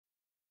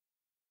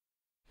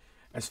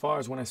as far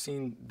as when I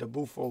seen the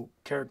Bufo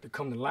character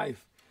come to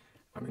life,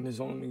 I mean, there's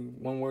only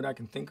one word I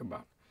can think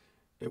about.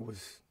 It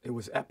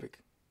was epic.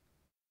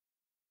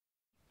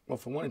 Well,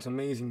 for one, it's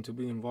amazing to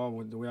be involved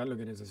with. The way I look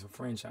at it is it's a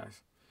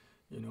franchise,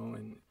 you know,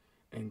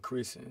 and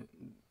Chris, and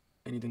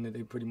anything that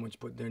they pretty much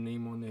put their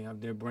name on, they have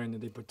their brand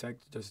that they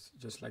protect,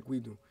 just like we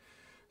do.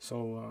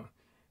 So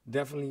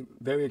definitely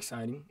very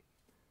exciting,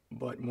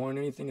 but more than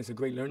anything, it's a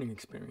great learning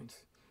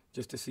experience,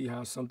 just to see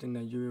how something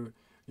that you're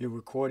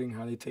recording,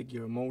 how they take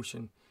your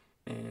emotion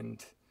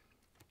and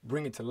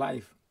bring it to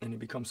life, and it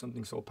becomes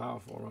something so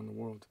powerful around the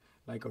world,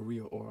 like a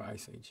Rio or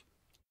Ice Age.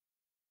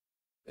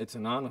 It's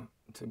an honor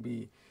to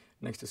be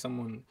next to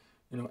someone,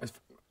 you know, as,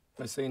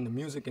 let's say in the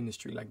music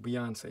industry, like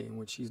Beyoncé, in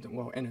which she's the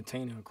well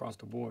entertainer across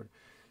the board.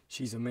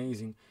 She's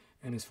amazing.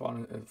 And as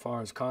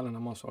far as Colin,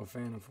 I'm also a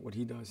fan of what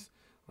he does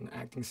on the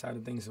acting side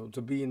of things. So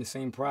to be in the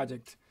same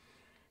project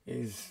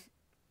is,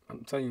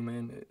 I'm telling you,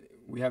 man,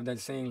 we have that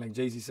saying like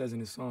Jay-Z says in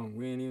his song,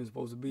 we ain't even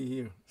supposed to be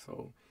here.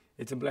 So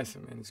it's a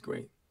blessing, man. It's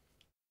great.